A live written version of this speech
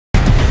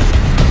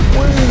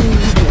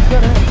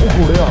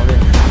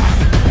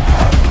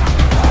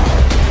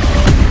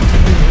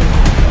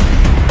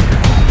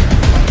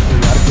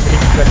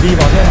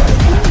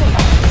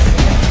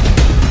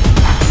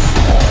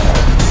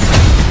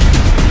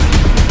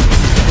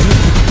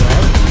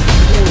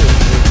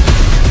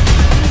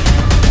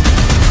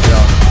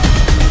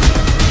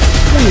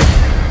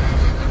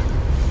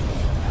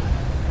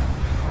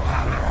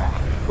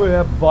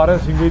ओए 12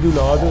 सिंगे दी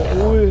औलाद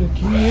ओए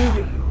की है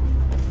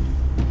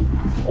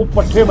ओ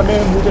पट्ठे बने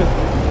मुंह ते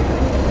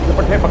ये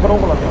पट्ठे पकड़ो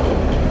को लगा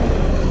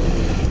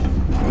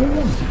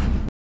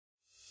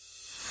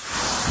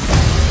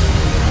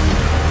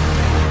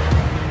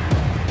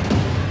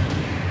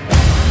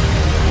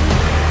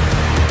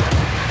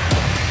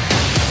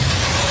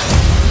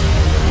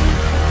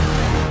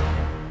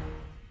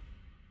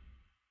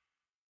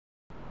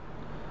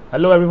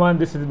Hello everyone,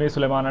 this is me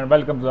Sulaiman and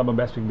welcome to the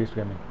Best English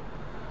Gaming.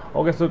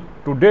 Okay, so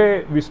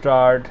today we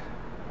start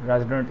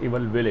Resident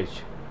Evil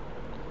Village.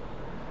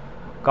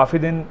 काफ़ी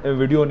दिन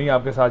वीडियो नहीं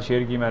आपके साथ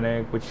शेयर की मैंने,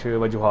 कुछ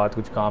वजूहात,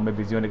 कुछ काम में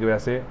बिज़ी होने की वजह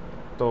से,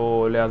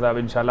 तो लिहाजा अब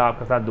इंशाल्लाह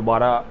आपके साथ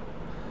दोबारा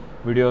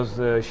वीडियोस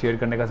शेयर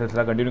करने का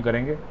सिलसिला कंटिन्यू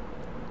करेंगे।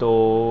 तो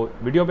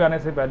वीडियो पे आने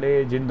से पहले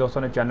जिन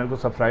दोस्तों ने चैनल को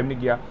सब्सक्राइब नहीं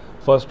किया,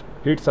 first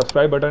hit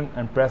subscribe button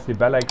and press the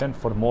bell icon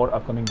for more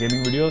upcoming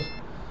gaming videos.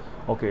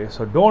 Okay,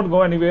 so don't go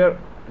anywhere.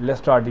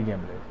 Let's start the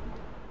gameplay.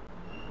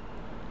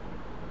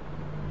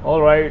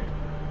 Alright,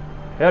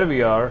 here we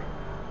are,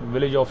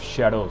 Village of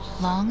Shadows.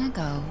 Long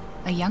ago,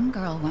 a young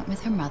girl went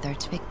with her mother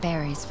to pick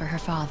berries for her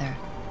father,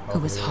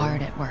 who was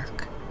hard at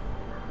work.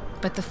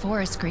 But the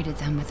forest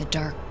greeted them with a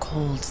dark,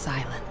 cold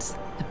silence,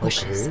 the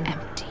bushes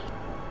empty.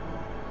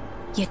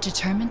 Yet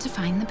determined to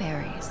find the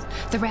berries,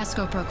 the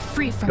rascal broke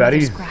free from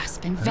Mother's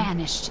grasp and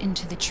vanished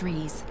into the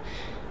trees.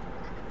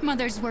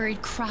 Mother's worried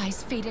cries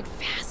faded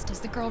fast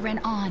as the girl ran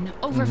on,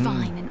 over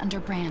vine and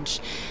under branch,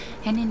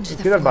 and into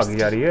the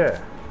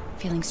forest.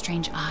 Feeling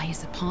strange eyes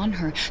upon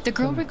her, the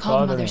girl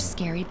recalled Mother's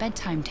scary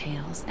bedtime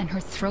tales, and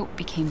her throat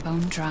became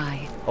bone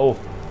dry. Oh.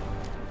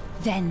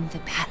 Then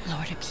the Bat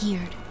Lord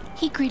appeared.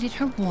 He greeted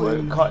her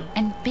warmly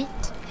and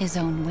bit his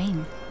own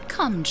wing.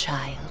 "Come,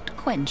 child,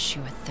 quench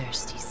your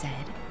thirst," he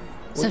said.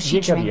 So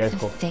she drank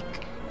the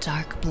thick,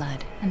 dark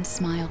blood and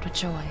smiled with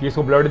joy. ये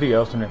इसको blood दिया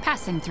उसने.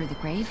 Passing through the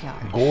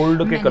graveyard,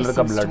 gold के colour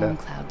का blood है. Storm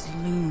clouds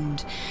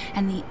loomed,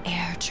 and the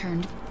air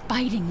turned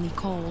bitingly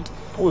cold.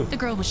 The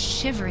girl was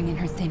shivering in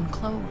her thin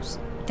clothes.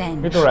 Then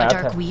a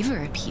dark weaver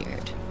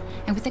appeared,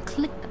 and with a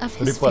click of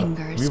his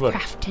fingers,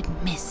 crafted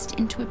mist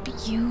into a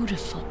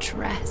beautiful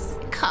dress.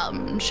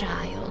 "Come,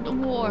 child,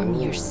 warm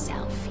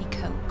yourself," he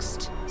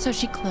coaxed. So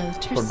she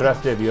clothed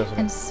herself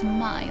and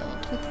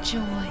smiled with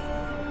joy.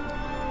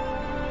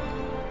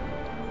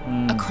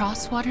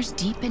 Across waters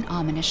deep and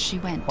ominous she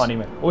went,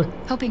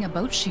 hoping a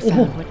boat she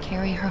found would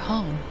carry her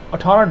home.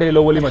 But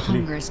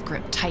hunger's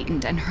grip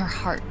tightened and her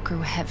heart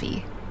grew heavy.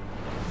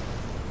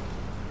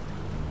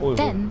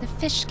 Then the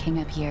Fish King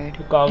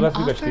appeared and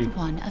offered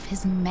one of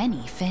his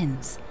many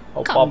fins.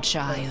 "Come,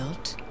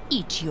 child,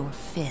 eat your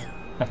fill."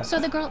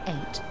 So the girl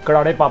ate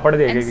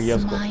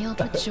and smiled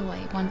with joy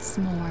once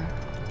more.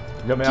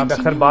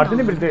 Continuing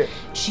on,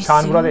 she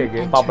soon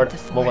entered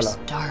the forest's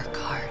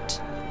dark heart.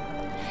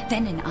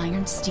 Then an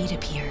iron steed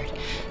appeared,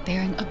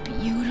 bearing a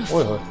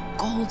beautiful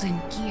golden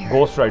gear.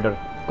 Ghost Rider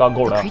का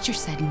घोड़ा. The creature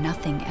said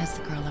nothing as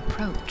the girl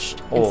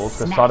approached and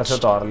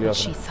snatched what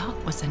she thought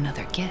was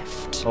another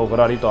gift.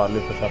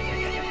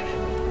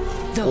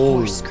 The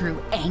horse grew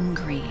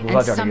angry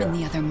and summoned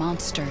the other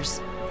monsters.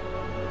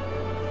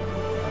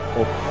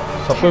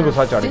 Terror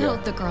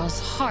filled the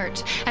girl's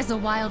heart as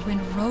the wild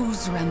wind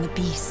rose around the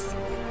beast.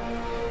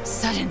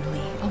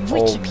 Suddenly, a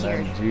witch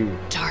appeared,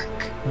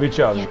 dark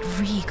yet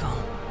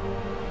regal.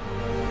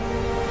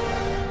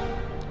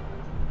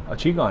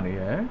 अच्छी कहानी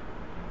है,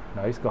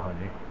 nice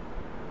कहानी.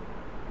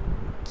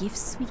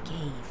 "Gifts we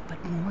gave,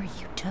 but more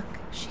you took,"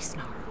 she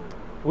snarled.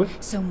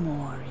 So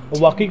more.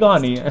 वो वाकई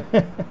कहानी है.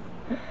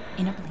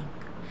 In a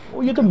blink.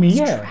 वो ये तो मी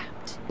है.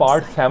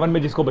 Part 7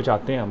 में जिसको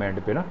बचाते हैं हम एंड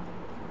पे ना.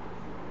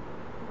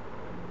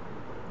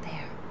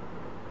 There.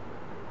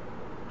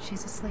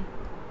 She's asleep.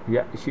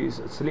 Yeah,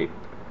 she's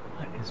asleep.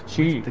 What is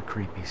with the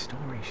creepy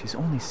story? She's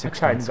only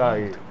 6 months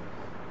old.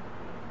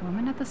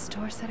 Woman at the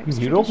store said it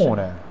was hero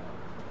कौन है?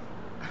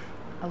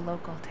 A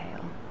local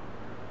tale.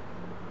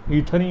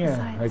 Ethan ही है,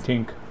 I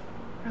think.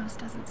 Rose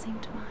doesn't seem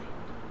to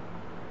mind.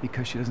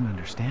 Because she doesn't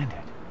understand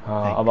it.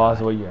 हाँ,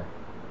 आवाज़ वही है.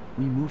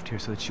 We moved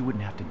here so that she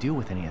wouldn't have to deal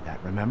with any of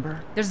that, remember?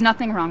 There's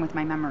nothing wrong with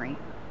my memory.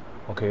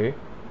 Okay.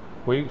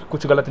 कोई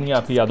कुछ गलत नहीं है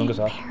आपकी यादों के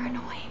साथ.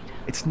 Paranoid.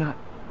 It's not.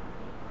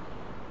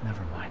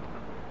 Never mind.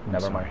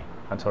 Never mind.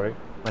 I'm sorry.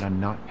 But I'm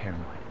not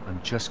paranoid.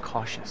 I'm just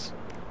cautious.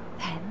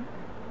 Then,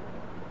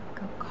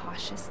 go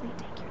cautiously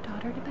take your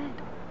daughter to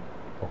bed.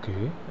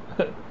 Okay.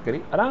 करी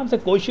आराम से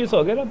कोशिश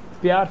हो गया ना,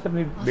 प्यार से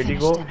अपनी बेटी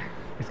को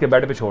इसके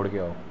बेड पे छोड़ के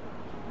आओ.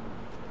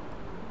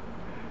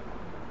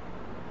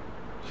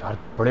 यार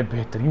बड़े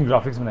बेहतरीन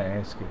ग्राफिक्स बनाए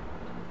हैं इसके.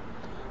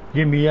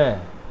 ये मिया है,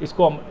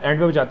 इसको हम एंड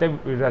में बचाते हैं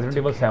रेजिडेंट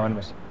इवल 7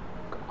 में.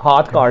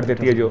 हाथ काट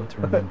देती है जो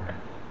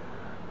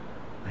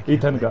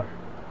ईथन का.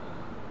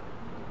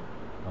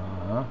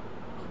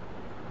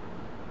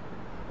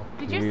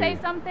 Did you say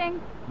something?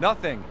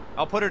 Nothing.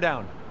 I'll put her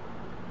down.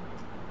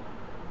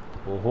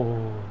 ओहो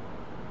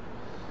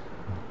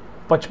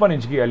 55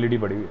 इंच की एलईडी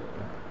पड़ी हुई है.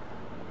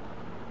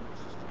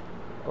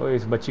 ओए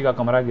इस बच्ची का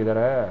कमरा किधर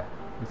है?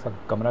 इसका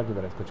कमरा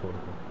किधर है? इसको छोड़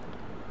के.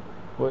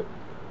 ओए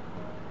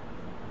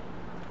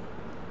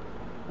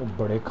वो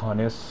बड़े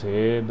खाने,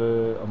 सेब,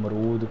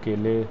 अमरूद,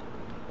 केले,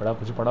 बड़ा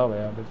कुछ पड़ा हुआ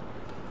है यहाँ पे।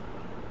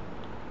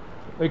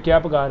 भाई क्या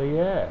पका रही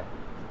है?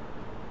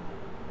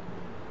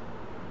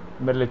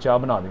 मेरे लिए चाय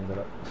बना दें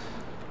ज़रा।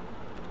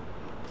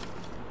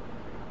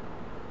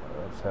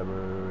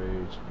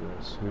 Favourite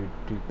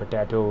sweet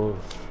potato.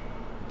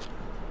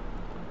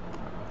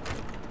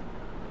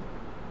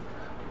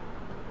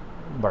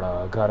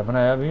 बड़ा घर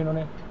बनाया भी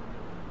इन्होंने।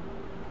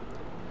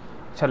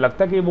 अच्छा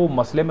लगता है कि वो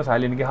मसले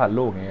मसाइल इनके हल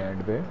हो गए हैं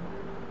एंड पे।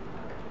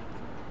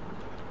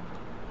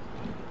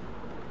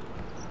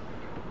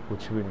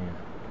 कुछ भी नहीं है।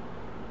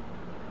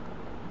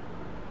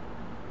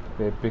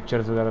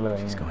 पिक्चर्स वगैरह लगाई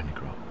हैं।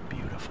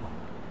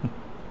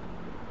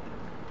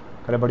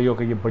 अरे बड़ी हो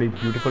गई, ये बड़ी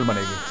ब्यूटीफुल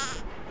बनेगी।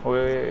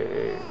 ओए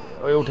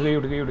ओए उठ गई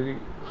उठ गई उठ गई।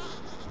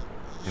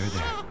 You're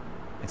there.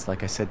 It's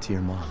like I said to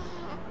your mom.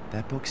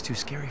 That book's too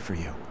scary for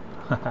you.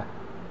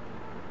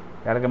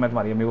 यार अगर मैं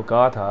तुम्हारी अम्मी को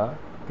कहा था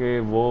कि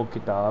वो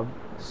किताब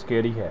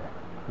स्केरी है,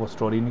 वो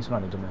स्टोरी नहीं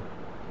सुनानी तुम्हें,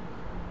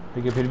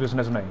 ठीक है, फिर भी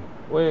उसने सुनाई।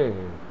 ओए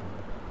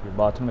ये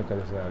बाथरूम में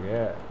कैसे आ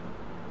गया?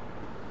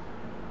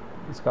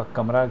 इसका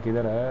कमरा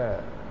किधर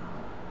है?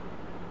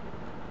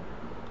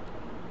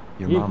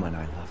 Your mom and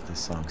I love this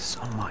song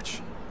so much.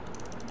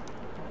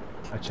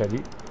 अच्छा जी,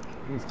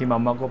 इसकी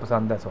मामा को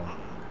पसंद है सॉन्ग।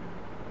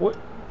 ओए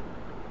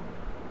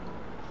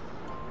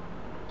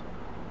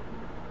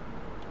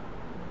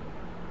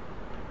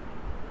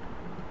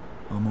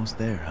Almost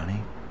there,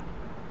 honey.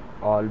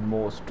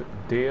 Almost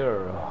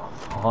there,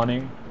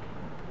 honey.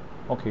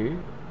 Okay.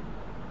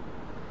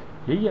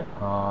 यही है,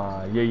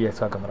 हाँ यही है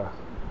इसका कमरा।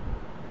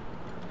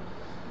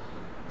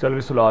 चल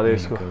भी सुला दे There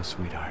इसको। you go,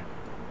 sweetheart.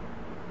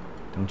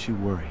 Don't you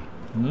worry.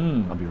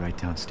 I'll be right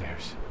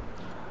downstairs.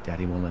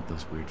 Daddy won't let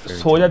those weird fairy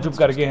सो जा tale चुप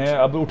करके हैं,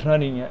 अब उठना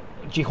नहीं है,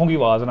 चीखों की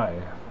आवाज़ ना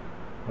आए,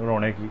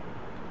 रोने की।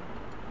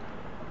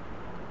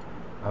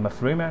 I'm a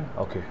free man?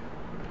 Okay.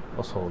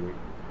 वो सो गई।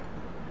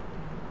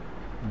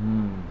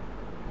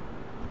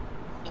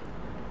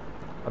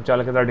 अब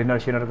चल के डिनर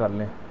शिनर कर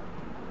लें।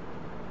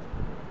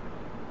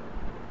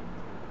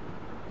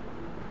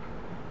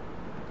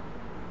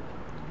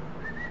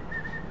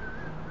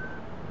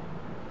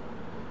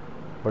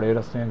 बड़े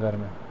रस्ते हैं घर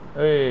में।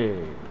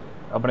 ए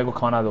अपने को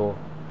खाना दो।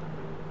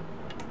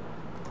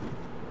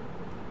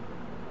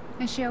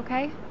 Is she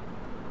okay?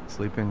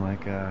 Sleeping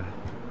like a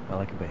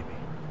baby.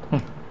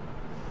 That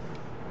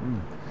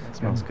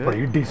smells good.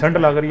 बड़ी डिसेंट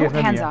लग रही है Oh,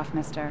 इसमें। hands off,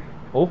 mister.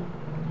 O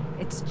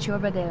It's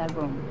churba de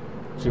lagoon.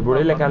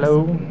 चिबुड़े लेके लो।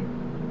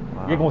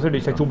 Wow. ये कौन सी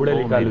डिश है? चुबड़े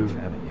Full लेके लो। native,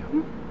 haven't you?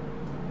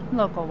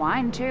 Local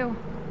wine, too.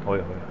 ओए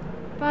ओए।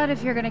 But if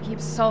you're gonna keep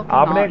sulking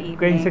all आपने evening,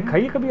 कहीं से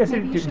खाई कभी ऐसे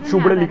maybe you shouldn't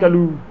चुबड़े have लेके any.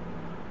 Low?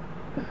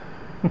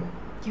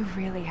 You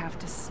really have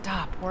to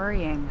stop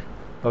worrying.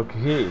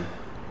 Okay.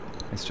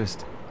 It's just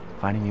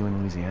finding you in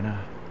Louisiana,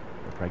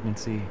 the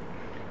pregnancy,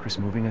 Chris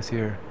moving us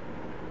here,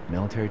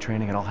 military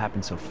training, it all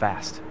happened so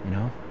fast, you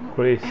know?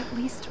 Chris. At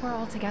least we're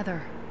all together.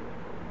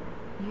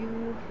 You,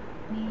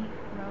 me,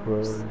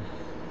 Rose.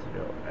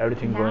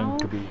 Everything going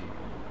to be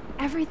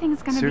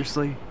Everything's gonna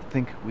Seriously,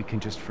 think we can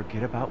just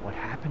forget about what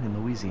happened in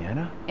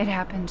Louisiana? be. It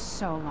happened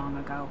so long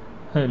ago.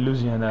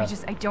 Louisiana.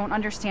 I don't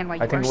understand why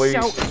I you think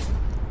are so.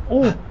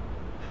 Oh,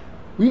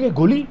 ये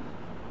गोली?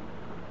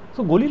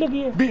 तो गोली लगी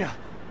है? Mia,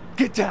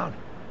 get down.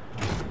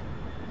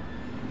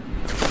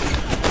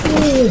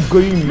 Oh,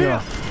 गई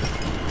मिया।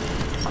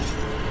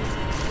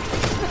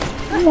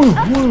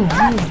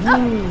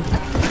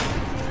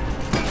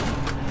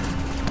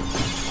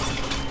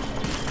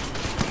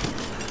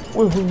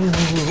 ओए ओए ओए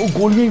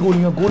गोलियां ही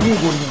गोलियां, गोलियां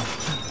ही गोलियां।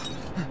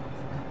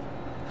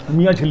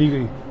 मियाँ चली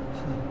गई।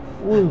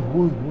 ओए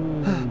ओए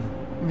ओए।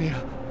 Mia,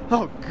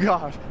 oh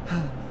God.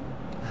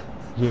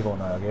 ये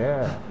कौन आ गया?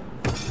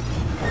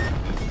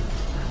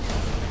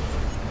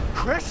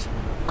 Chris?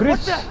 Chris.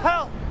 What the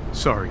hell?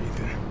 Sorry,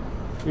 Ethan.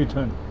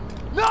 Ethan.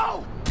 No!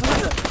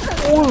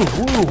 ओए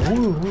ओए ओए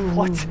ओए।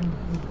 What?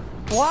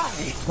 Why?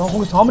 आंखों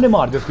के सामने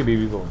मार दे उसकी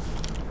बीवी को।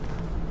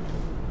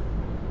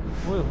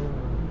 ओए ओए।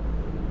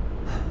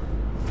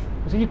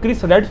 वैसे ये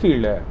क्रिस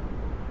रेडफील्ड है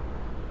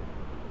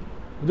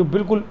जो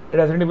बिल्कुल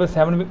रेजिडेंट इवल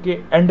 7 के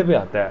एंड पे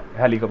आता है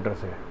हेलीकॉप्टर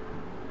से।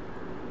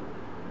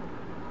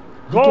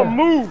 Go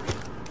move!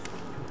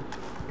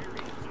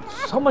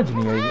 समझ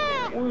नहीं आई।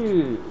 ओए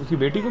उसकी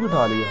बेटी को भी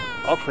उठा लिया।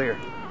 All clear.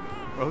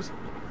 Rose?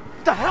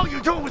 What the hell are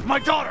you doing with my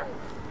daughter?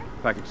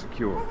 Package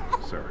secure,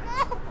 sir.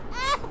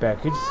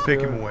 Package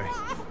Take him away.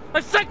 I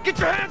said get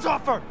your hands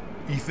off her!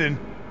 Ethan,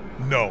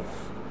 no.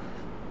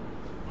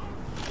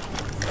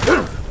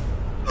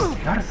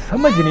 यार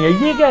समझ नहीं आई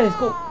ये क्या है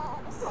इसको।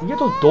 ये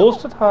तो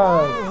दोस्त था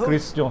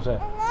क्रिस जो से।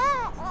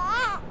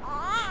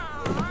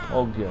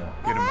 हो गया।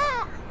 Get him.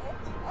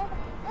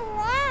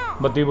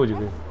 बत्ती बुझ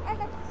गई।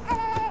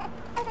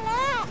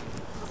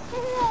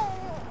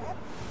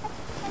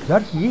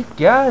 यार ये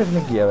क्या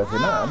इसने किया वैसे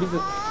ना अभी तो।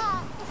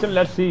 चल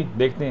लेट्स सी,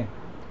 देखते हैं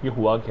ये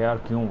हुआ क्या और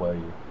क्यों हुआ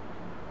ये।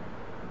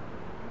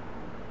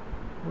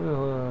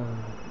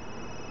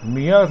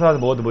 मियाँ के साथ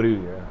बहुत बुरी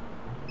हुई है।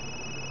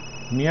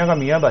 मियाँ का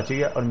मियाँ बच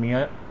गया और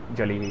मियाँ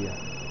चली गई है।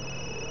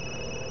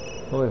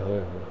 ओए होए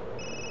होए।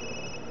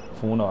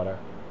 फ़ोन आ रहा है।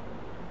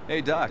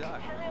 Hey, Doc.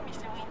 Hello,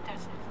 Mr.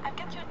 Winters. I've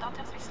got your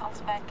daughter's results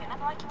back, and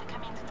I'd like you to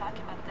come in to talk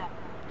about them.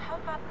 How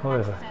about ओए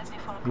next होए, Thursday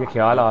for a ये call?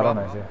 ख्याल No आ रहा है problem.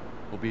 ना इसे।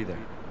 We'll be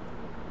there.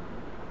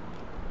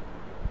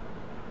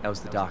 That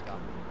was the doc.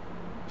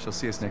 She'll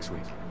see us next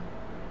week.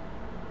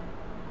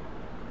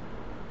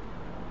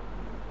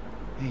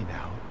 Hey,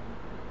 now.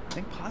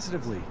 Think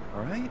positively,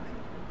 all right?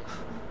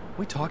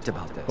 We talked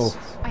about this. Oh,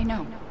 I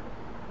know.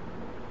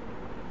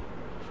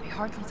 We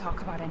hardly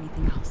talk about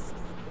anything else.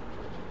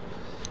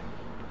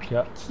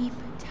 क्या I keep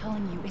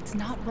telling you, it's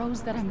not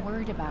Rose that I'm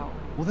worried about.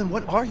 Well, then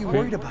what are you Okay.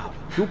 worried about?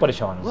 क्यों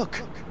परेशान हो? Look,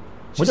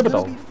 मुझे she's gonna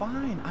बताओ। be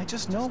fine. I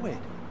just know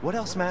it. What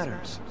else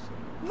matters?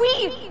 We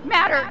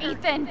matter,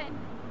 Ethan!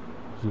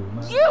 You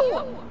man. You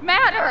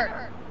matter!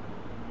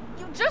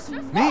 You just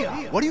Mia,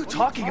 what are you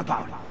talking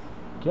about?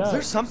 क्या Is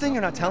there something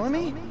you're not telling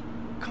me?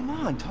 Come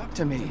on, talk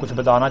to me. कुछ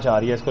बताना चाह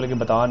रही है इसको, लेकिन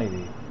बता नहीं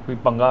रही। कोई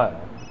पंगा है,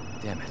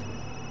 Damn it.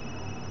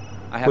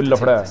 I have कोई to take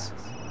लफड़ा है, this.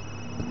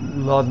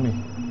 लाजमी।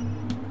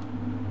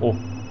 ओह,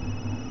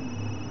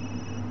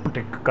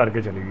 टिक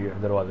करके चली गई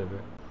है दरवाजे पे।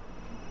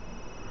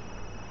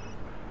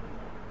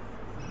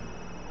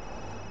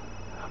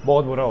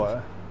 बहुत बुरा हुआ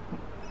है।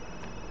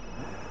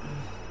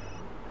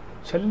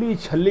 छल्ली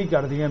छल्ली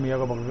कर दी है मियाँ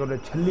को पकड़ कर,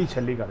 छल्ली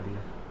छल्ली कर दी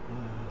है।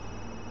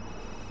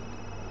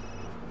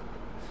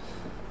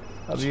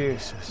 अब ये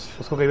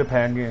उसको कहीं पे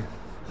फेंकेंगे।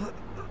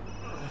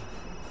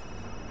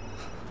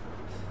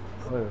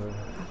 ओए ओए।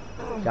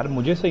 यार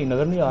मुझे सही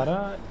नज़र नहीं आ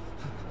रहा,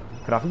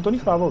 ग्राफिक तो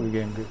नहीं ख़राब होगी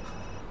गेम की?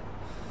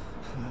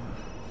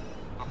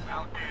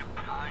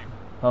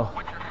 हाँ,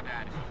 What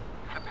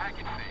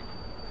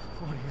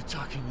are you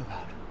talking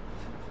about?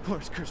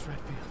 Where's Chris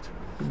Redfield?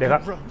 देखा,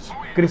 Rose.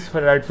 क्रिस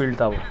रेडफील्ड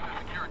था वो।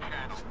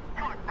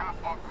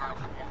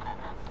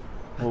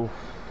 ओह,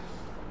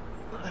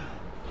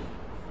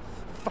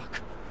 Fuck.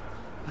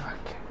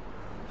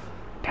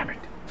 damn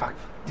it, fuck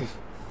this।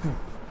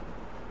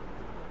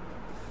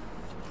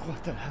 What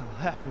the hell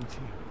happened to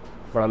you?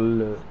 बड़ा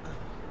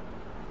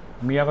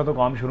मियाँ का तो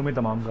काम शुरू में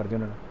तमाम कर दिया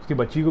उन्होंने, उसकी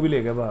बच्ची को भी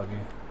ले गए भाग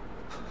गए।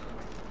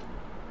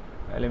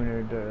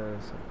 एलिमिनेट,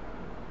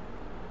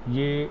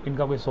 ये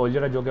इनका कोई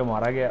सोल्जर है जो कि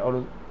मारा गया, और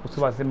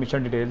उसके बाद से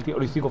मिशन डिटेल थी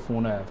और इसी को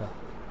फ़ोन आया था।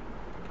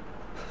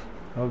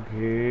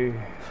 ओके,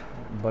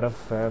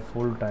 बर्फ़ है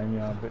फुल टाइम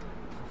यहाँ पे,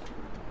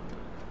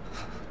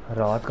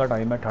 रात का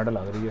टाइम है, ठंड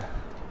लग रही है।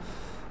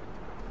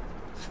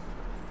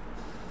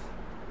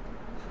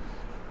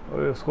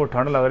 ओए, उसको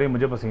ठंड लग रही है,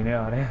 मुझे पसीने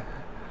आ रहे हैं।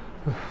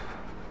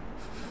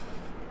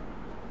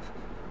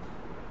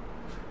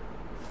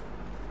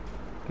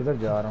 किधर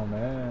जा रहा हूँ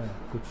मैं?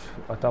 कुछ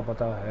अता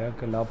पता है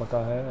कि लापता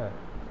है?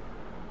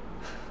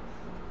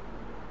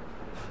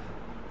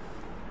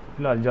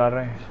 फिलहाल जा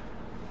रहे हैं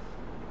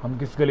हम।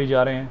 किस गली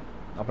जा रहे हैं?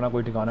 अपना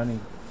कोई ठिकाना नहीं।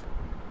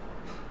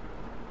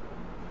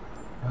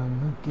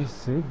 हम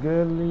किस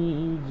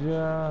गली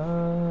जा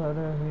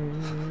रहे?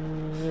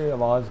 ये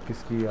आवाज़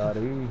किसकी आ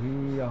रही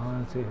है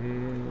यहाँ से? है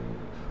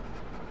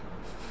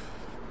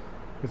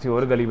किसी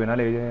और गली में ना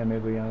ले जाए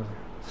हमें कोई यहाँ से।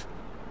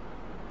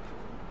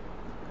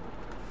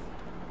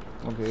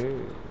 ओके,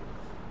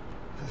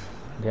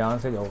 ध्यान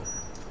से जाओ।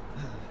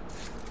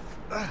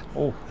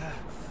 ओह,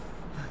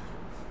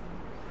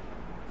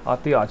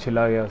 आते हाथ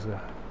छिला गया उसका।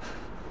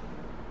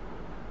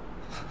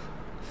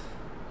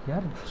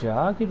 यार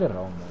जा किधर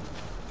रहा हूँ मैं?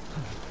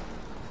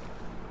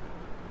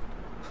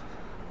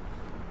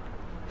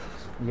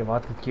 ये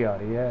बात किसकी आ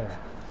रही है?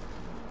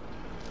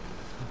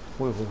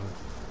 ओए होए,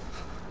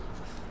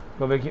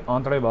 कौवे की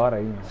आंतड़े बाहर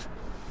आई हैं।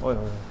 ओए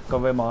होए,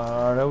 कौवे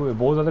मारे हुए,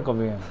 बहुत ज़्यादा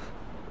कौवे हैं।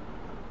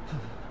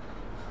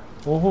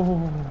 ओहो,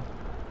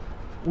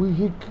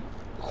 ये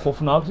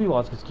खौफनाक सी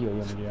आवाज़ किसकी आई है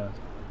मुझे यहाँ से?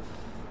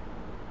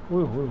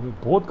 ओए होए,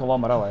 बहुत कौवा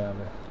मरा हुआ है यहाँ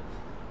पे।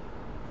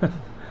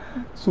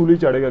 सूली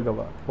चढ़ेगा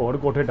कौवा और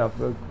कोठे टप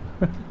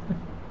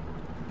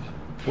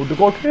उड़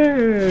कोठे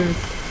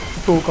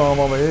तो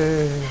काम आवे।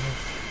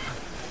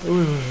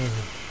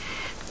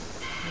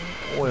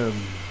 ओए,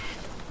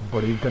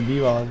 बड़ी गंदी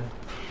आवाज़ है।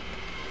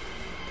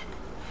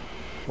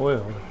 ओए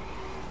होए,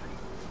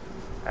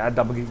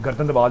 दब गई,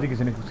 गर्दन दबा दी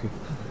किसी ने उसकी।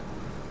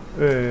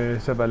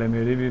 इससे पहले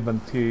मेरी भी बंद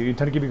थी,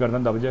 ईथर की भी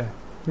गर्दन दब जाए।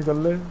 निकल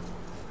ले,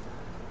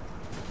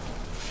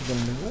 निकल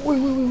ले। ओए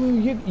ओए ओए,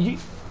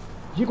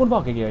 ये कौन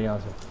भाग के गया यहाँ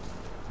से?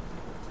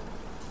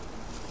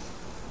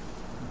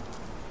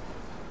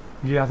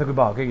 ये यहाँ से कोई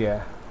भाग के गया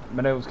है।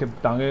 मैंने उसके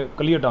टांगे,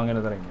 क्लियर टांगे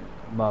नजर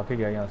आएंगे, भाग के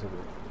गया यहाँ से कोई।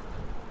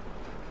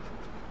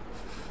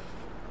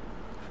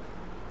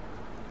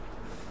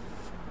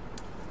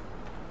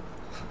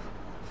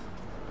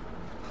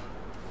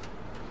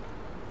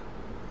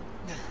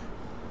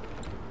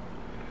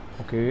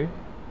 ओके,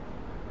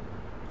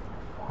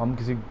 हम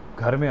किसी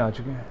घर में आ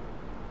चुके हैं।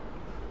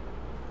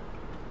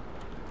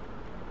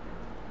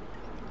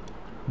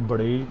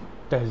 बड़ी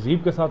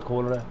तहजीब के साथ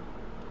खोल रहा है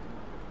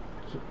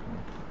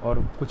और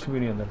कुछ भी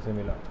नहीं अंदर से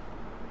मिला।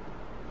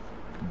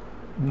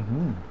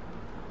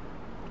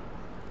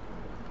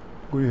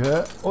 कोई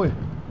है? ओए,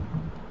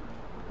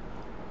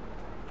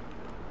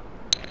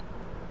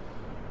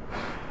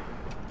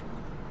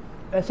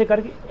 ऐसे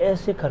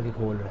करके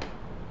खोल रहा है।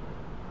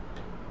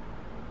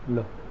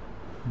 लो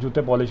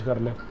जूते पॉलिश कर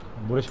ले,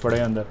 ब्रश पड़े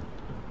हैं अंदर।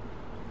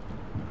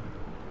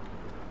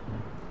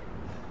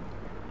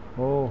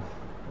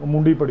 ओह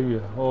मुंडी पड़ी हुई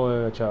है।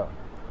 ओह अच्छा,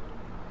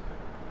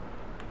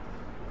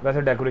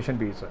 वैसे डेकोरेशन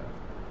पीस है।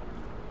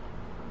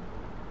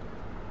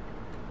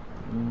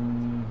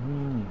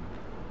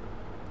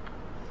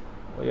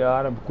 ओ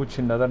यार अब कुछ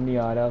नज़र नहीं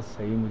आ रहा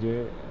सही मुझे,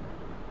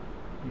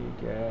 ये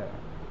क्या है?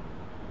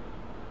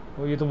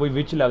 वो ये तो वही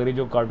विच लग रही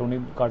जो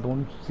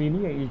कार्टून सी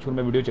नहीं है, ये शुरू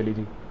में वीडियो चली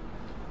थी,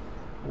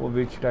 वो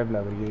विच टाइप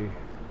लग रही है।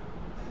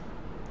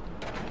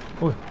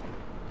 ओए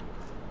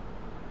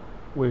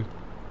ओए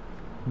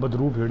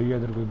बदरू भेड़ी है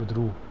इधर, कोई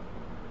बदरू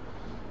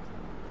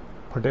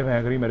फटे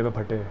फेंक रही मेरे पे,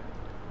 फटे।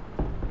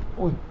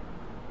 ओए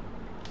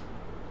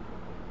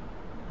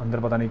अंदर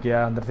पता नहीं क्या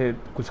है, अंदर से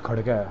कुछ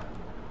खड़का है।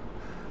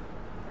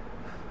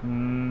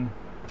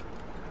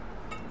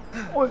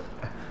 ओए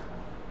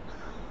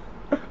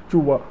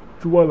चूहा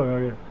चूहा लगा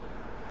गया,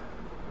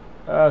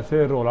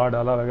 ऐसे रोला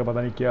डाला लगा,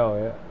 पता नहीं क्या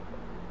होया।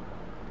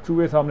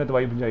 चूहे सामने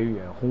तबाही पहुंचाई हुई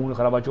है, खून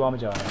खराबा चूहा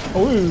मचा रहा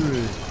है। ओए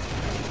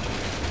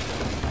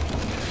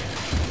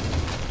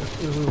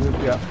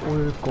क्या,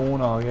 ओए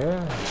कौन आ गया?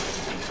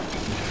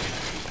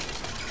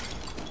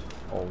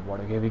 ओ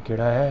बढ़ गया भी,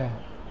 केड़ा है,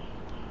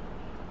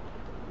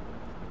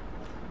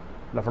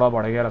 लफड़ा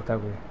बढ़ गया लगता है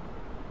कोई।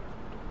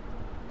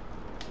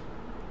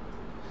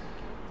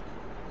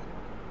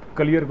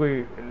 क्लियर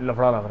कोई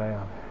लफड़ा लग रहा है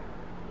यहाँ पे।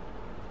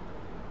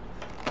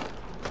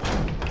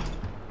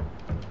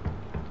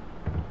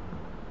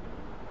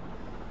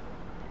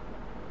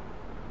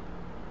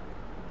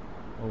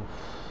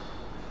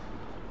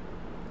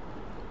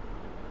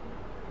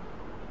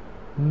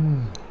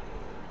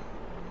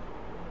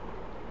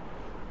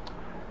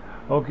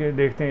 ओके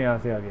देखते हैं यहाँ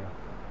से आ गया।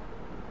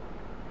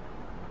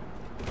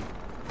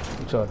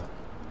 चल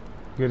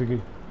गिर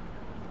गई।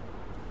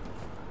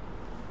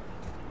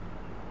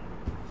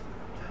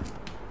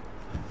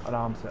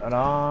 आराम से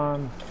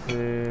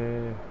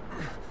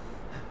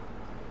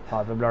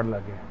हाथ में ब्लड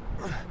लगे।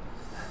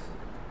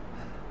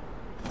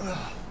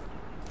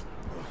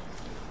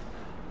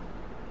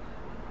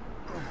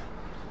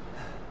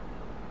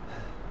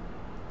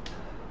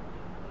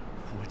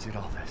 What did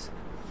all this?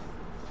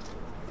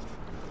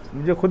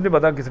 मुझे खुद नहीं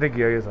पता किसने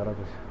किया ये सारा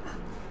कुछ।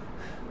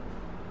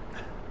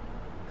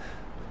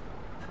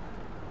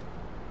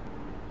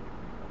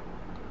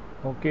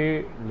 ओके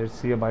लेट्स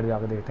सी, बाहर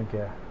जाकर देखते हैं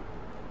क्या है।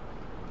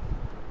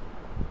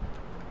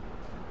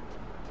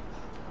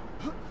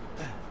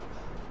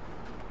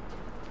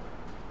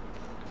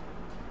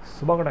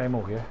 सुबह का टाइम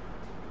हो गया।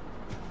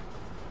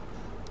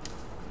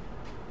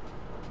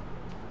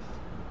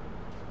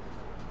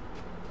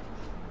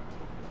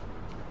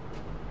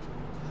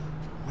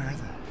 Where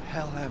the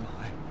hell am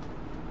I?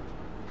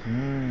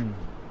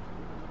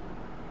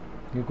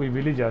 ये कोई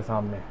विलेज है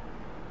सामने,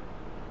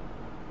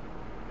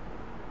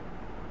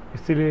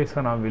 इसीलिए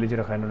इसका नाम विलेज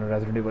रखा है इन्होंने,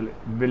 रेजिडेंट इविल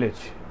विलेज।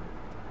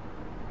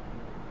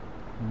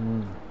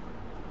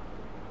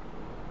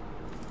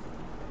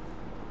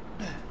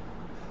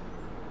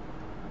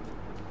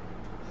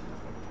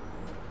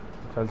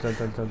 चल चल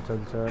चल चल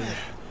चल चल।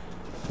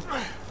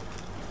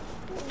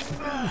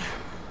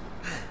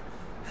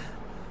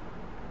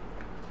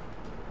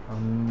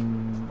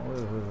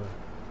 ओए ओए ओए,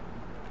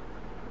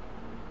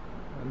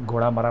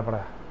 घोड़ा मरा पड़ा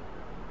है।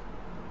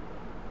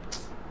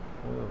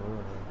 ओए ओए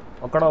ओए,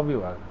 अकड़ा भी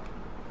हुआ,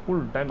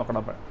 फुल टाइम अकड़ा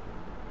पड़ा।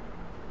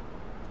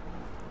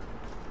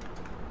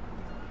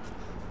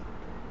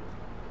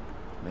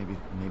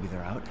 Maybe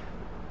they're out.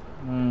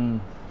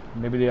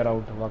 Maybe they are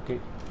out। वाकई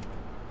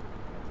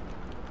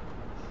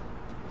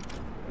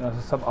यहाँ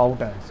से सब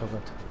आउट है इस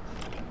वक्त,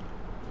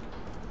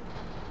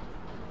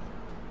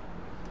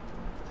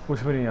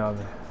 कुछ भी नहीं यहाँ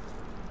पे।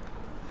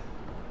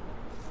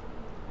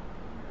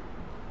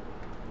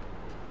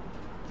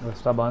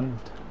 रास्ता बंद।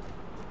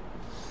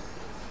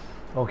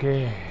 ओके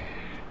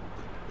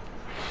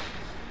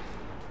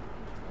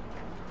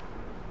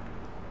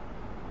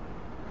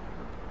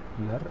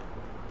यार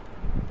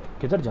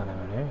किधर जाना है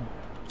मैंने?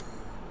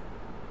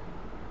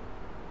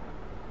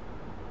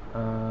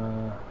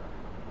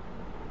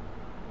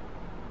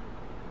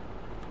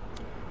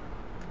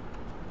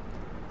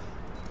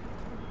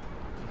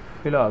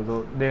 फिलहाल तो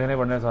देखने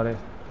पड़ने सारे।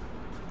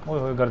 ओए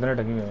होए गर्दनें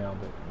टंगी हुई हैं यहाँ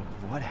पे।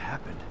 What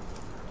happened?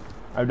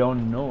 I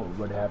don't know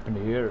what happened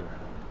here.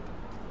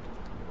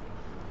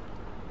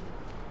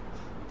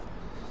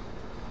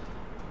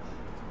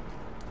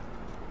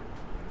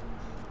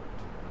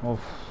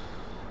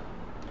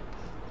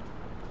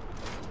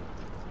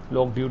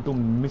 Lock due to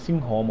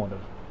missing home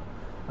honour.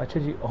 अच्छा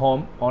जी,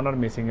 होम ऑनर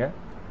मिसिंग है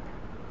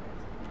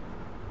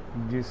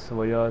जिस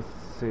वजह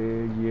से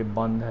ये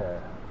बंद है।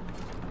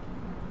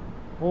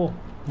 ओह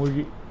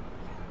मुर्गी,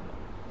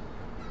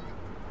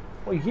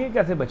 ओ ये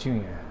कैसे बची हुई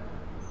है?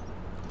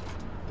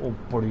 ओ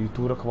बड़ी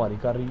तू रखवाली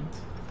कर रही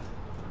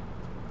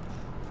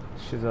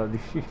शहजादी।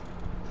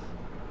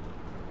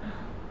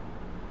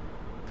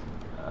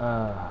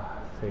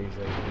 सही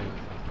सही।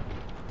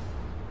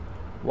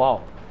 वाओ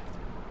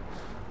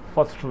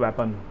फर्स्ट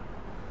वेपन,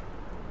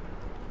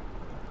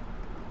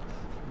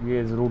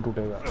 ये जरूर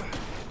टूटेगा।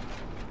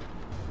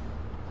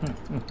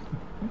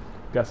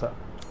 कैसा?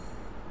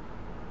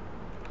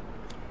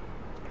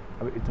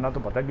 अब इतना तो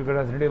पता है क्योंकि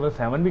रेजिडेंट एविल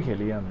 7 भी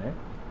खेली है हमने,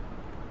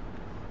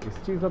 इस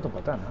चीज़ का तो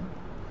पता है ना।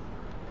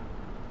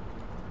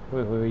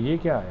 ओए ये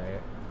क्या आया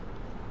है?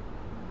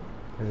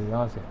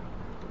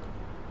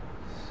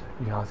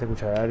 यहाँ से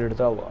कुछ आया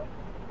रिड़ता हुआ।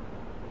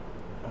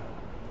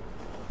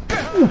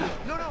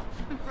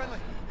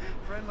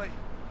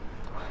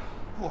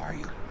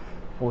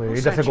 ओए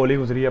इधर से गोली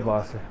गुजरी है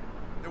पास से।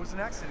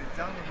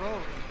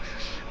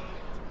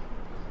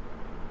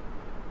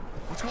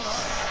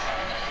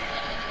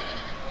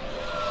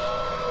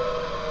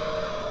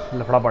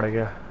 लफड़ा पड़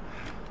गया।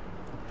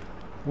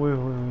 ओए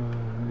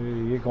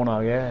ये कौन आ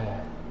गया है?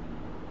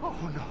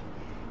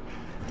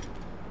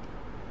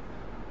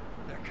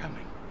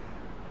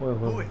 ओए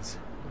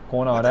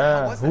कौन आ रहा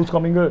है? Who's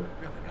coming?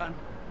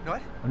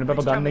 उन्हें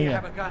पास गन नहीं है।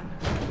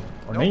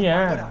 और नहीं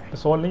है,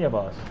 पिस्तौल नहीं है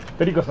पास,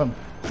 तेरी कसम।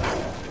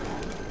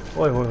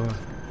 ओए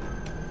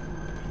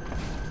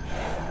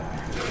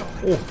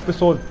ओह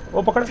पिस्तौल,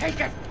 ओ पकड़,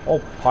 ओ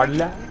फाड़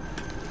लिया।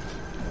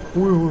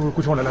 ओए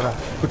कुछ होने लगा,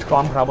 कुछ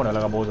काम खराब होने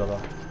लगा बहुत ज़्यादा।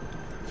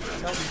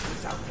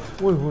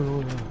 ओए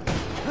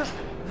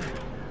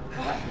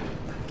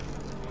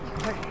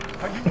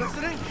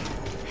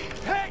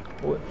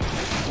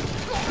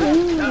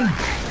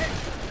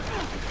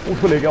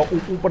उसको ले गया,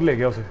 ऊपर ले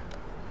गया उसे।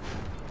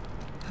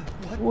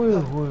 ओए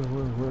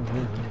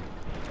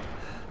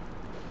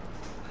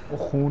ओ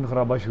खून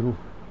खराबा शुरू।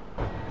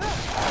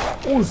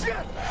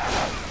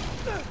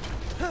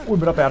 ओए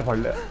मेरा पैर फाड़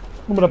लिया,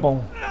 मेरा पाँव।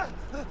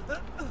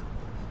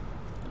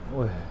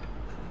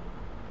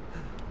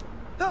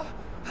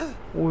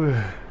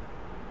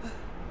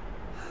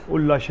 ओए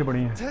लाशें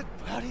पड़ी हैं।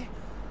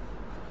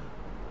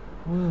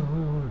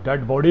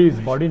 डेड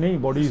बॉडीज, बॉडी नहीं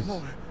बॉडीज।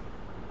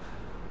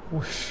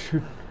 ओह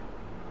शिट,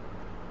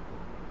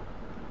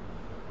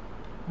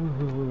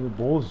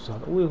 बहुत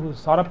ज़्यादा।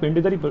 सारा पिंड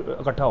इधर ही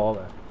इकट्ठा हुआ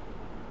है।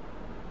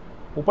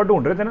 ऊपर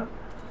ढूंढ रहे थे ना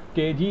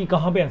कि जी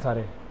कहाँ पे हैं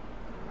सारे,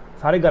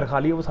 सारे घर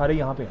खाली है, वो सारे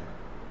यहाँ पे हैं।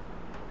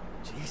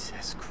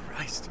 Jesus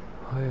Christ.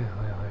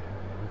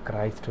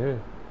 Christ.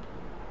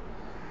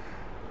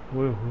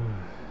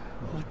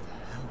 What the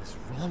hell is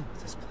wrong with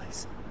this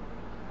place?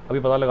 अभी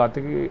पता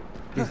लगाते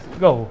कि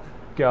इसका हो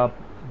क्या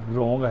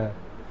रॉन्ग है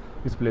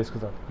इस प्लेस के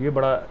साथ। ये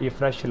बड़ा ये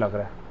फ्रेश लग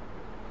रहा है।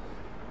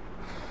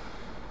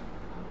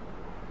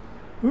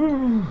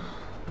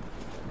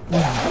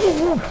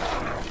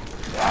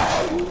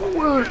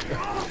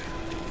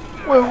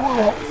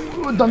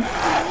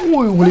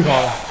 उंगली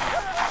खा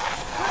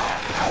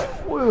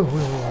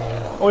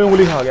गया,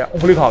 उंगली खा गया,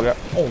 उंगली खा गया।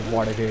 ओ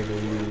वाड़े के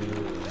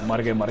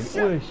मर गए।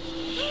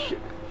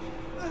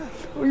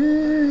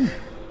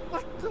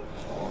 What the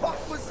fuck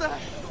was that?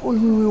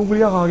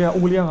 उंगलियां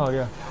खा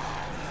गया।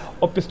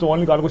 और पिस्तौल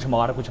निकाल, कुछ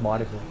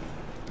मार इसे।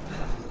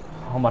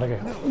 हाँ मर गए।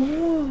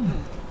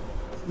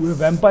 ये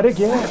वैम्पायर है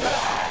क्या?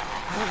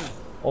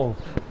 Oh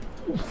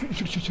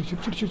shit.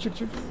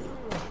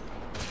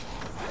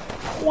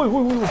 ओए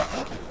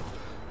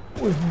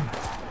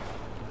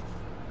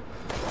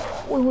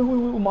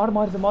मार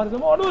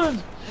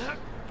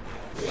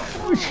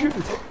शिट।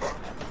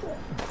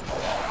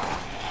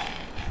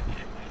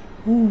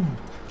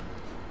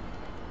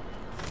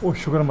 ओह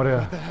शुक्र मर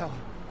गया।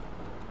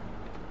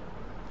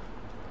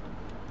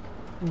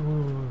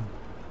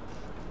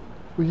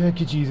 ये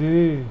की चीज़ है?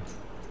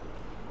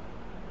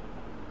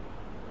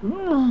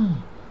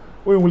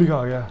 ओए उंगली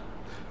खा गया।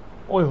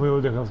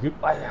 ओए देखो उसकी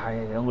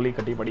उंगली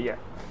कटी पड़ी है।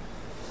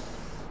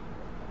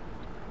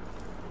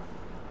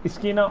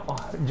 इसकी ना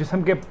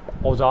जिस्म के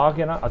औजार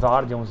के ना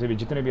आज़ार जो से भी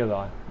जितने भी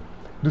आज़ार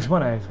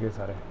दुश्मन है इसके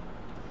सारे।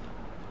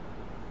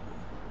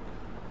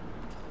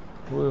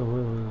 ओए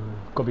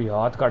कभी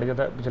हाथ काट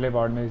जाता है पिछले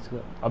पार्ट में इसका,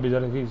 अब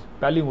इधर की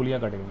पहली उंगलियां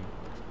कट गई।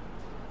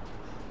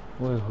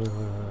 ओए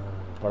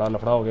बड़ा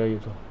लफड़ा हो गया ये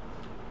तो।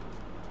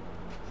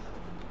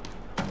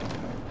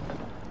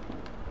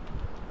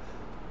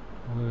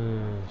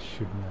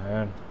 Shit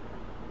man,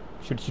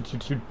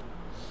 shit.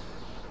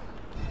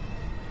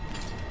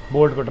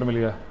 Bolt cutter मिल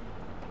गया।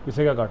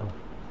 इसे क्या काटूं?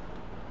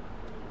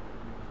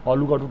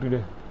 आलू काटूं टीडे?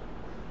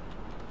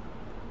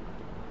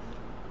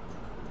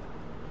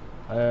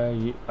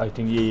 ये आई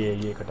थिंक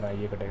ये कटना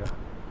है, ये कटेगा।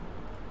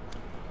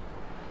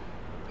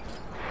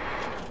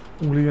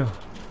 उंगलियां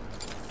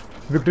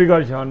विक्ट्री का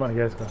निशान बन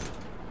गया इसका।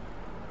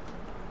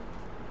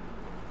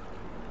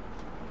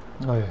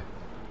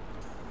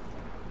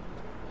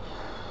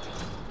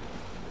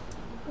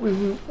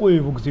 ओए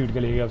वो घसीट के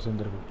ले गया उस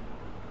अंदर को।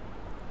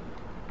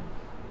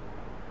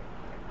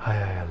 हाय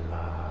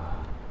अल्लाह,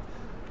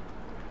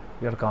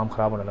 यार काम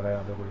खराब होने लगा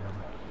यहाँ पे। कोई यहाँ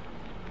पे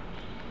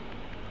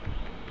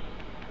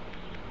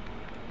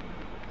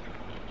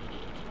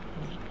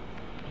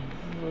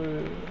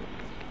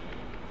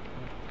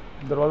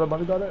दरवाज़ा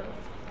बंद कर है,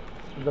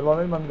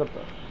 दरवाज़ा नहीं बंद करता।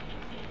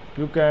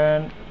 You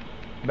can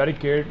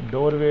barricade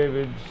doorway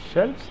with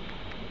shelves.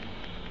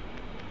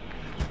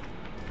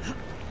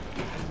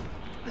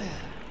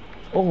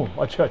 ओह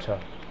अच्छा,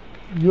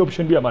 ये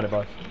ऑप्शन भी हमारे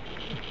पास।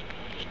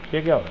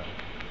 ये क्या हो रहा है?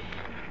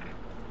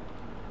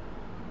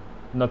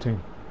 नथिंग।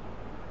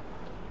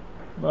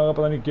 मैं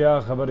पता नहीं क्या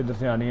खबर इधर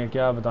से आनी है,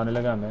 क्या बताने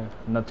लगा हमें,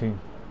 नथिंग।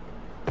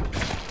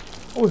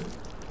 ओह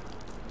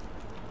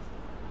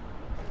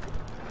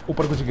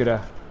ऊपर कुछ गिरा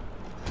है,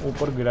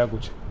 ऊपर गिरा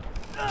कुछ।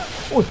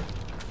 ओह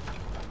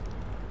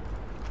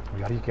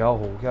यार ये क्या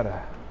हो क्या रहा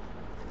है?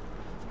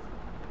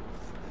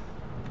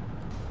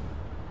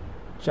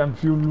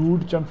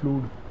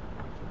 चैम्फ्लूड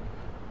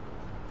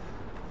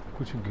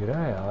कुछ गिरा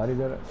है यार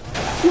इधर।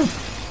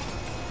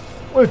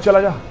 ओए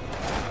चला जा।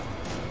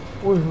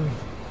 ओए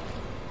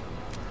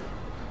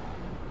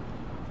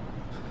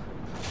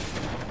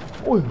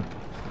ओए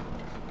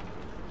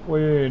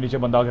ओए नीचे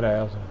बंदा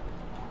गिराया उसने,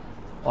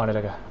 आने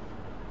लगा,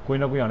 कोई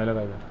ना कोई आने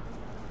लगा इधर।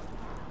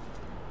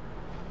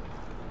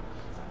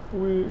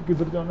 ओए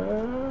किधर जाना है?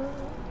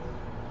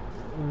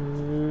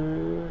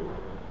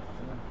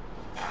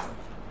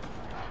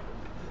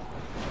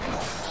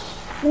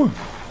 ओए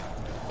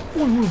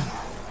ओए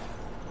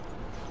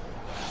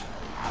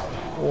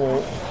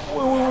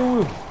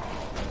ओए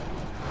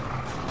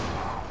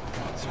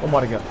ओ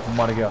मर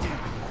गया।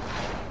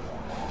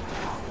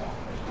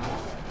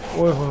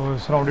 ओए ओए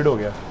सराउंडेड हो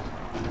गया,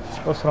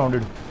 ओ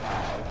सराउंडेड।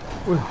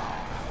 ओए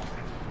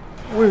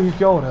ओए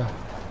क्या हो रहा है?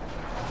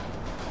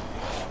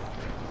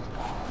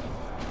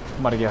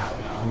 मर गया,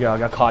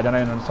 गया खा जाना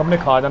है इन्होंने, सबने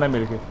खा जाना है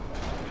मिलके।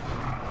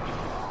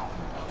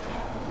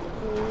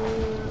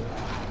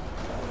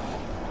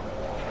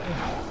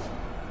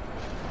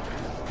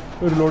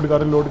 रिलोड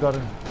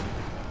कर।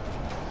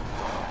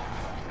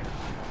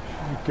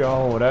 क्या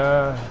हो रहा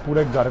है?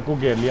 पूरे घर को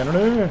घेर लिया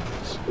इन्होंने।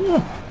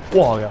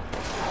 वो आ गया।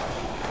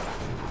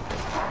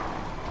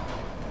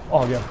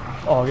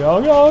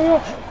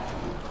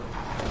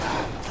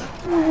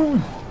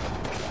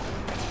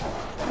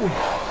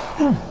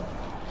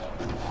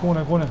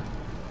 कौन है?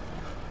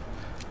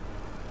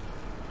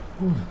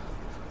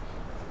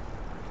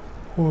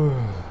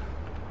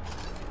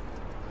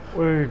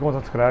 ओए कौन सा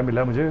स्क्रैप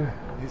मिला मुझे?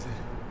 Is it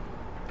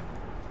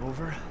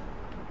over?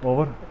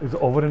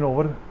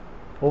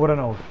 Over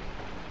and out.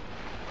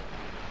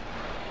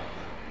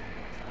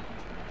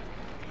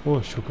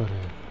 ओह शुक्र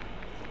है।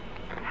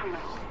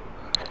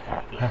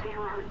 If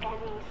there are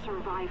any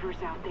survivors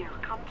out there,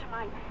 come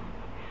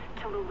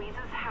to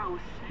Louisa's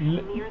house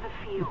near the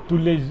field. To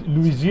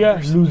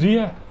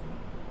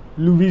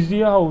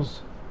Louisa house.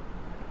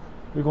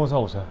 ये कौन सा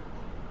हाउस है?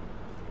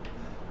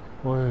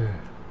 ओए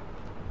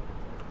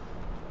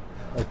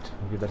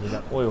अच्छा किधर से जा?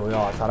 ओए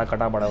यार सारा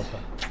कटा पड़ा उसका।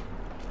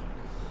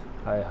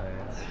 हाय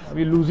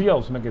अभी लूजिया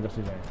हाउस में किधर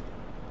से जाए?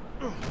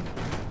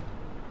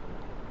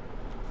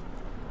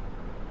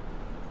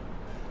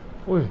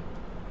 ओए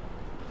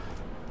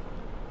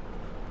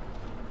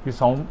ये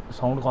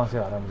साउंड कहाँ से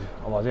आ रहा है? मुझे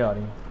आवाज़ें आ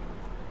रही हैं।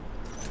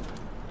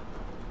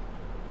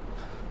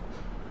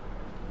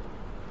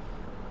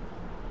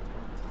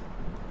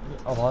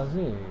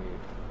 आवाज़ें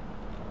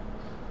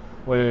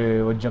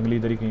वो जंगली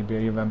इधर ही कहीं पे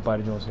है, ये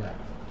वैम्पायर जो से।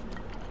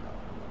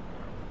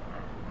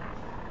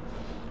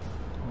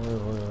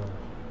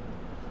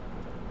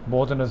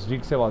 बहुत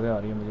नज़दीक से आवाज़ें आ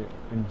रही हैं मुझे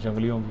इन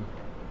जंगलियों की।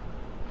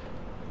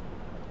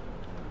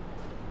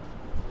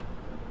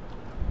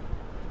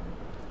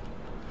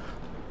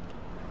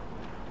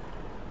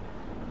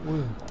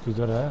 ओए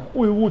किधर है?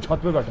 ओए वो छत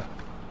पे बैठा।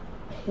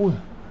 ओए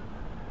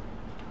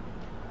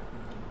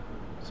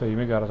सही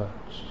में कह रहा था,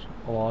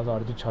 आवाज़ आ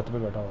रही थी छत पे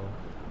बैठा हुआ।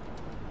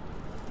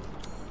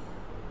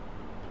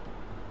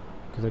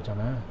 किधर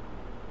जाना है?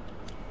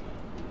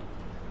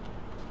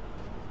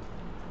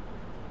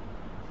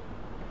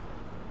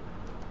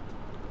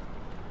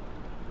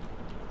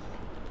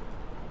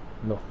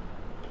 लो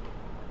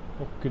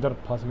वो किधर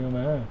फंस गई हूँ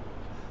मैं?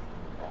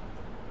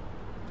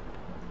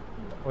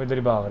 वो इधर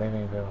ही भाग रहे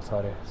हैं कहीं पे,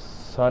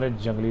 सारे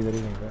जंगली इधर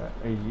ही कहीं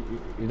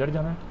पे। इधर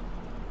जाना है?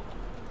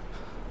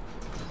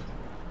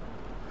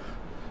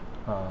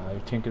 हाँ आई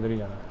थिंक इधर ही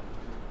जाना है।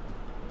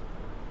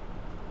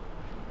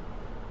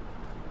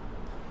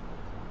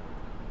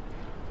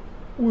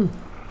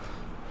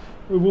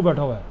 वो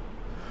बैठा हुआ है।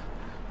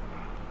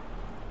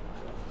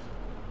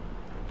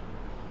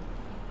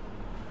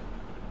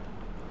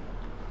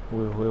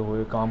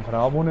 ओए काम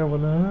खराब होने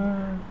वाला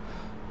है।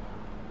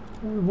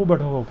 वो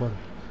बैठा हुआ ऊपर।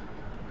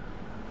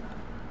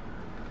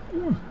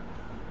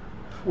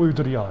 वो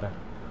इधर ही आ रहा है।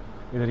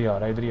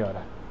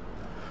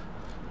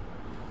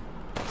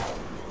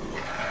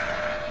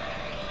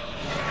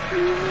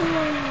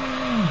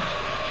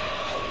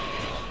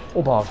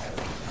 ओ भाग।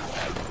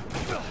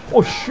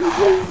 Oh shit.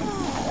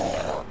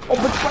 ओ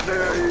बचपने।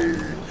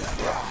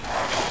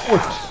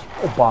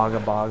 ओ भाग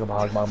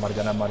मर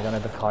जाना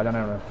इधर, खा जाना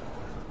है उन्हें।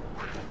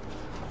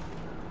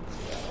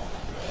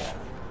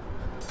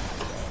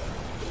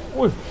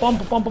 ओए पंप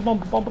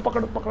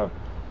पकड़।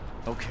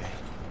 Okay.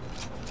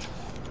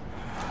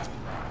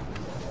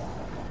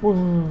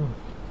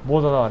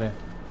 बहुत ज़्यादा आ रहे हैं।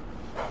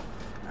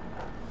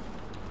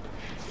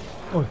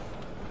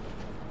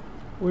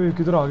 ओए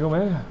किधर आ गया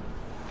मैं?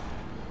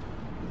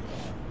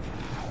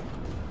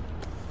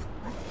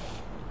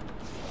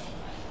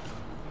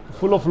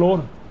 Full of floor.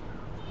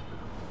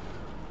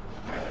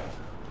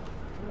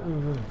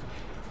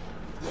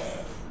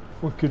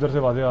 वो किधर से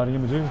आवाज़ें आ रही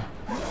हैं मुझे?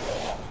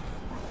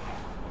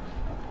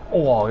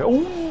 ओ आ गया।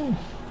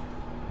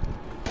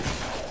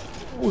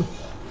 ओए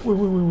ओए ओए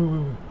ओए ओए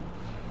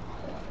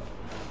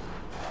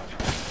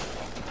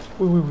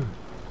ओए ओए।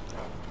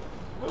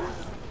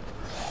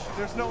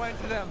 There's no end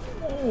to them.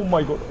 Oh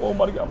my God, ओ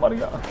मर गया मर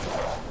गया।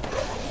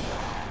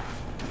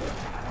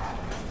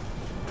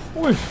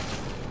 ओए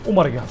ओ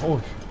मर गया।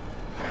 ओए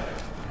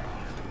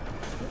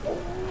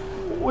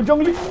ओ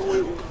जंगली।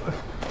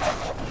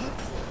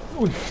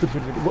 ओए शिट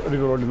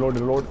रिलोड रिलोड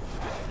रिलोड।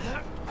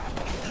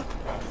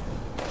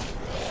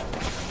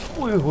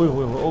 ओए ओए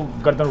ओए ओ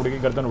गर्दन उड़ गई,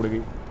 गर्दन उड़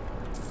गई।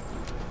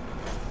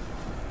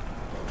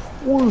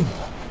 ओए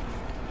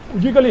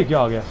ये क्या लेके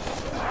आ गया?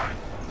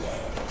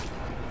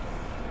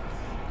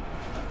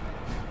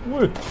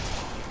 ओए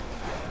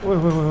ओए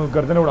ओए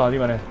गर्दन उड़ा दी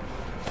मैंने।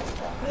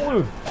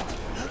 ओए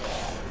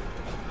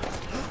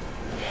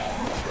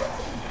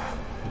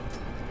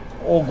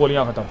ओ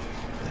गोलियां खत्म।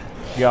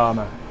 गया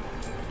मैं।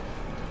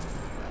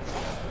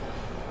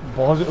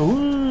 बहुत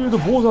ये तो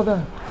बहुत ज्यादा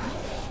है।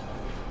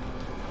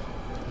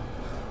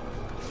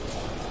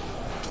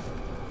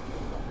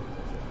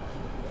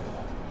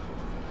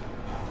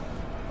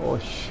 ओह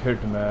शिट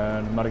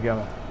मैन, मर गया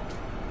मैं।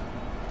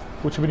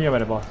 कुछ भी नहीं है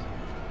मेरे पास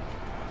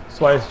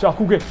स्वाइस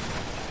चाकू के।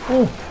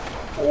 ओह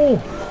ओह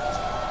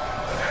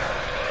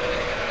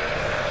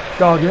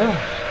क्या आ गया?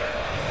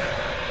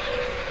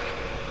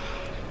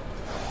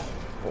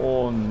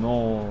 ओह नो,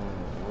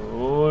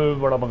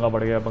 बड़ा पंगा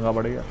बढ़ गया, पंगा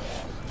बढ़ गया।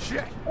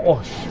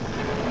 ओह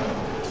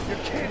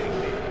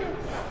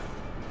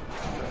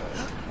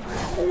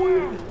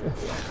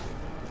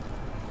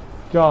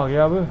क्या आ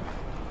गया अब?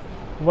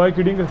 वाई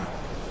किडिंग,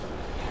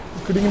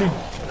 किडिंग नहीं।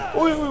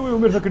 ओए ओए ओए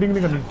मेरे साथ किडिंग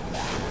नहीं करनी।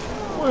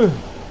 ओए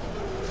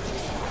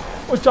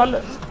ओ चल।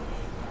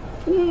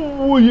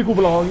 ओ ये को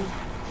बुला आ गई।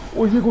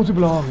 ओ ये कौन सी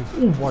बुला आ गई?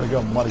 ओ मर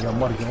गया मर गया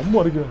मर गया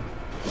मर गया।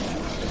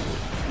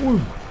 ओए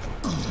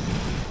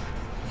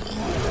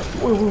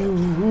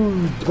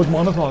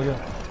बदमाश आ गया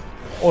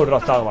और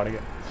रास्ता बढ़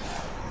गया।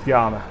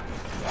 क्या मैं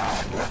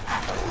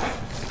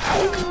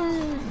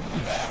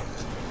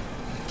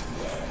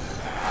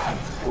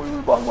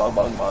भाग भाग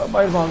भाग भाग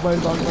बाहर भाग बाहर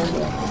भाग भाग।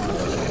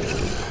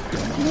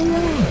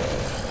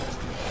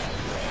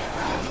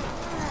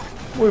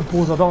 ओए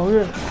बहुत ज्यादा हो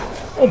गए।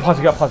 ओ फंस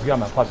गया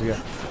मैं, फंस गया।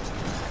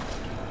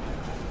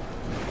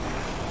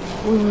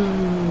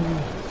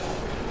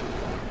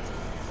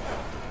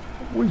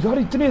 ओ यार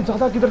इतने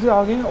ज्यादा किधर से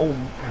आ गए हैं? ओ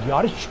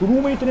यार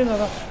शुरू में इतने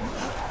ज्यादा।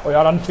 ओ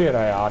यार अनफेयर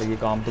है यार, ये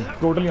काम तो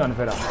टोटली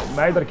अनफेयर है।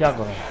 मैं इधर क्या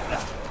करूं?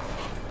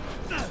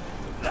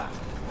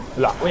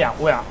 ला ओया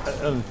ओया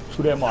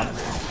छुरे मार।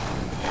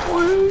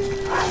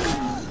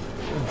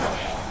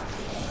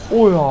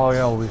 ओए आ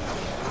गया। ओए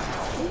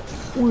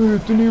ओए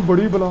इतनी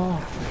बड़ी बला।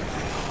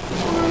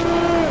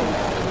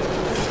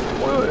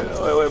 ओए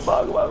ओए ओए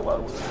भाग भाग भाग।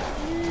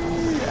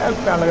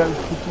 क्या लगा?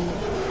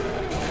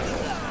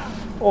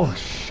 ओह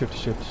शिट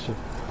शिट शिट,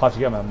 फंस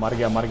गया मैं, मर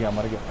गया मर गया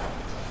मर गया।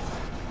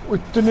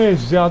 इतने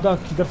ज्यादा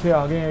किधर से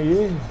आ गए हैं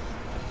ये?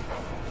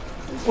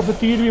 ऊपर से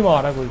तीर भी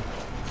मारा कोई।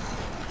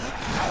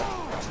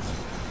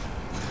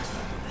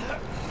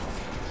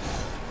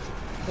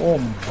 Oh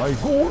my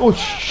God, oh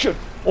shit,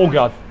 हो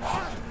गया,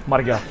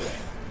 मर गया।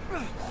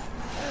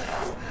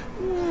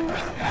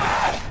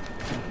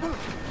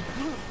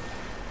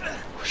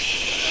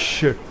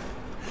 शिट,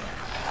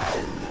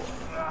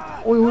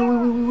 ओए ओए ओए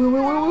ओए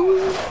ओए ओए,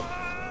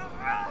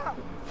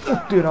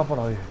 तेरा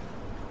पड़ा है।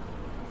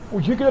 ओ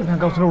ये किधर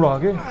फेंका उसने उड़ा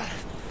के?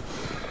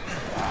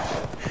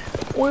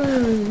 ओए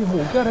ये हो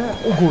क्या रहा है?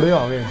 ओ घोड़े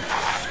आ गए।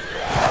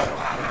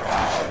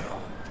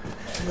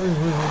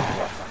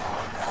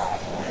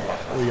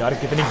 ओ यार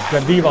कितनी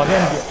गंदी बातें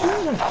हैं इनकी।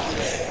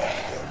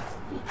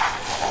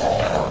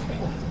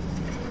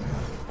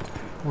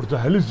 What the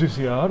hell is this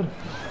यार?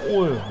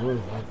 ओए ओए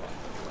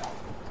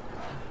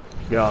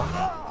क्या?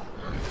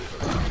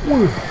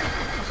 ओए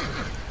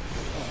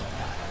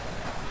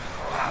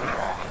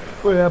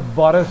ओए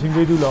 12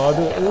 सिंगे दी औलाद।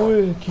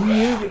 ओए की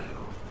है?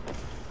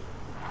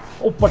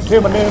 ओ पट्ठे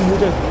बने मुंह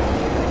ते,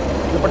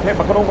 ये पट्ठे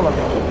बकरों को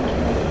लगे।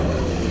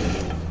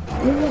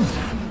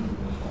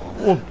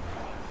 ओ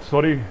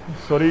सॉरी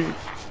सॉरी।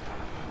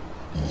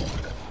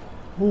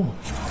 ओ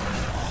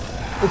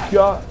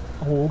क्या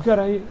हो क्या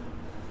रहा है ये?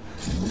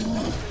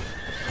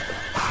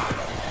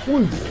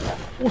 ओए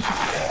ओ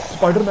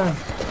स्पाइडरमैन।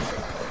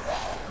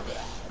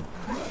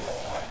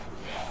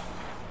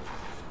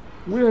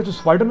 वो ये तो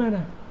स्पाइडरमैन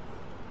है।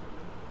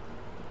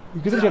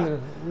 ये किधर चले गए?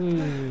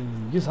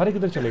 ये सारे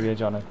किधर चले गए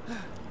अचानक?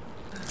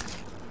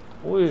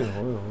 ओए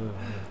ओए ओए,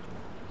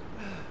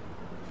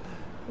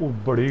 ओ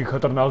बड़ी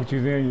खतरनाक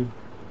चीजें हैं ये।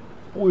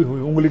 ओए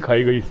ओए उंगली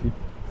खाई गई थी।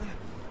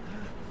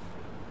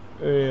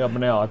 ए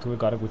अपने हाथ में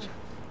कर कुछ।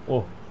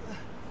 ओह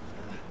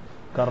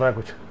कर रहा है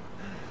कुछ,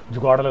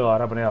 जुगाड़ लगा रहा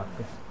है अपने हाथ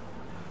पे।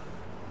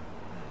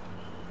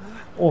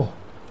 ओह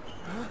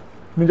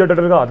निंजा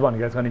टर्टल का हाथ बन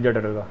गया इसका, निंजा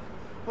टर्टल का।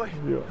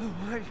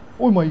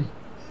 ओह माई,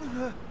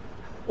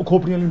 ओ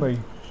खोपड़ियां नहीं भाई।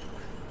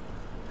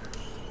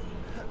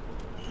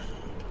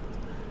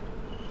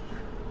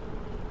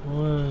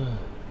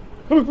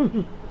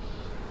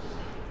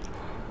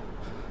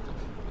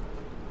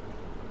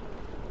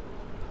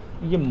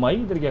 ये माई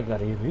इधर क्या कर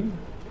रही है भाई?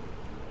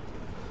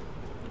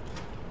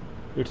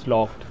 It's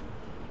locked.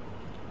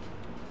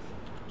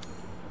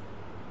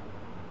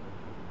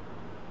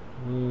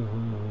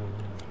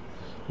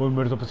 वो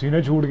मेरे तो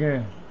पसीने छूट गए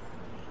हैं।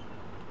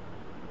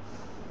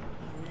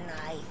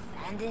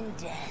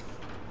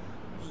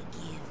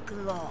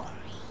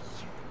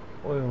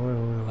 ओए ओए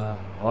ओए,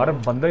 और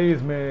बंदा ही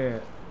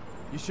इसमें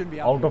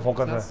आउट ऑफ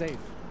फोकस है।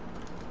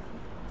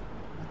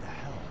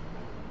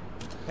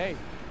 Hey,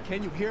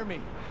 can you hear me?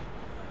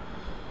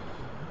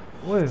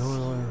 ओए ओए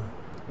ओए,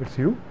 it's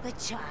you? The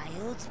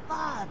child's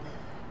father.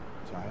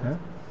 Child? Huh?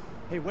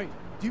 Hey, wait.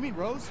 Do you mean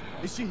Rose?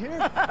 Is she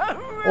here?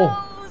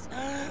 Rose.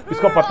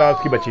 इसको पता है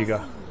उसकी बच्ची का।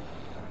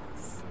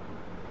 Yes.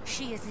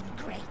 She is in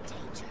great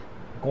danger.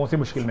 कौन सी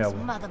मुश्किल में है Since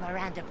वो? Mother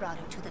Miranda brought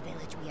her to the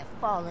village, we have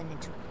fallen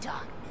into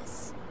darkness.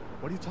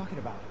 What are you talking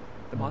about?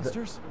 The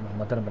monsters?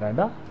 Mother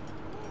Miranda?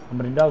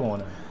 Miranda कौन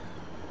है?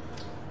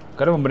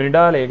 करे वो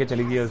मिरांडा लेके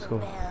चली गई उसको।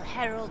 The bell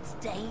heralds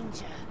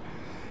danger.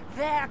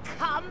 They're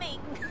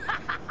coming.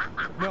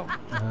 No.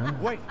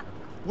 Wait.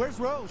 Where's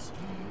Rose?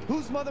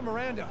 Who's Mother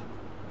Miranda?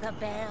 The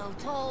bell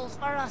tolls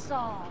for us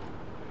all.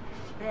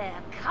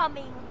 They're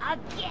coming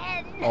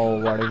again. ओ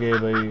बढ़ गए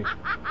भाई।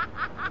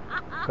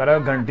 करे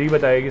घंटी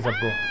बताएगी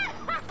सबको।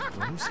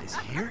 Rose is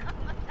here?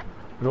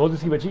 रोज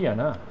इसकी बच्ची है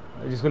ना,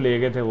 जिसको ले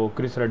गए थे वो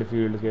क्रिस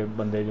रेडफील्ड के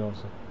बंदे जो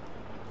से।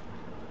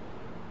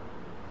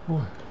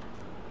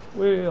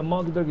 ओए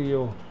अम्मा किधर गई है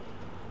वो?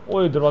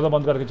 ओए दरवाज़ा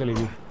बंद करके चली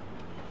गई।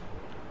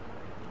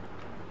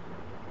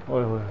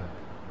 ओए ओए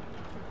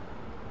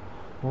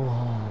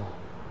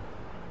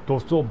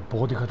दोस्तों,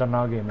 बहुत ही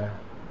ख़तरनाक गेम है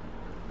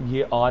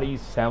ये।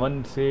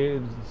 RE7 से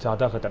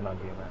ज़्यादा ख़तरनाक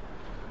गेम है।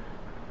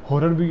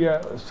 हॉरर भी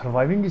है,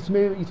 सर्वाइविंग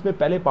इसमें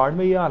पहले पार्ट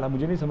में ये हाल है,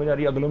 मुझे नहीं समझ आ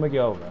रही अगलों में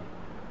क्या होगा।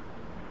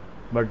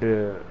 बट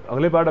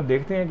अगले पार्ट अब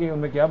देखते हैं कि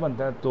उनमें क्या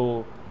बनता है।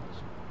 तो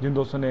जिन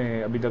दोस्तों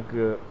ने अभी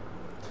तक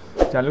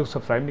चैनल को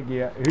सब्सक्राइब नहीं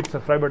किया, hit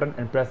subscribe button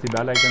and press the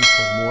bell icon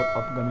for more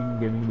upcoming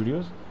gaming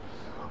videos.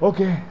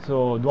 Okay,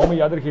 सो दुआ में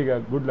याद रखिएगा।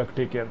 गुड लक,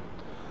 टेक केयर,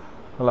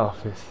 अल्लाह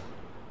हाफिज़।